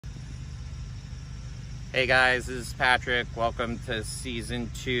Hey guys, this is Patrick. Welcome to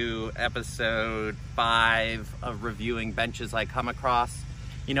season 2, episode 5 of reviewing benches I come across.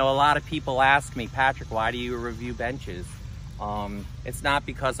 You know, a lot of people ask me, Patrick, why do you review benches? It's not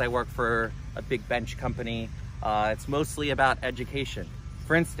because I work for a big bench company. It's mostly about education.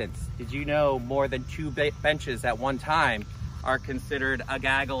 For instance, did you know more than 2 benches at one time are considered a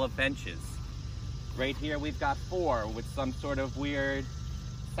gaggle of benches? Right here we've got 4 with some sort of weird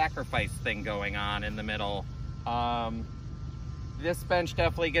sacrifice thing going on in the middle. This bench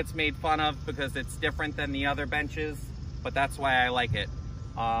definitely gets made fun of because it's different than the other benches, but that's why I like it.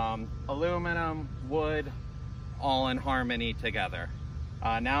 Aluminum, wood, all in harmony together.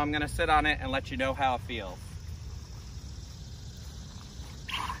 Now I'm gonna sit on it and let you know how it feels.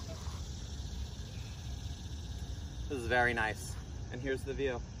 This is very nice, and here's the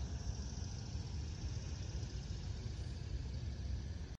view.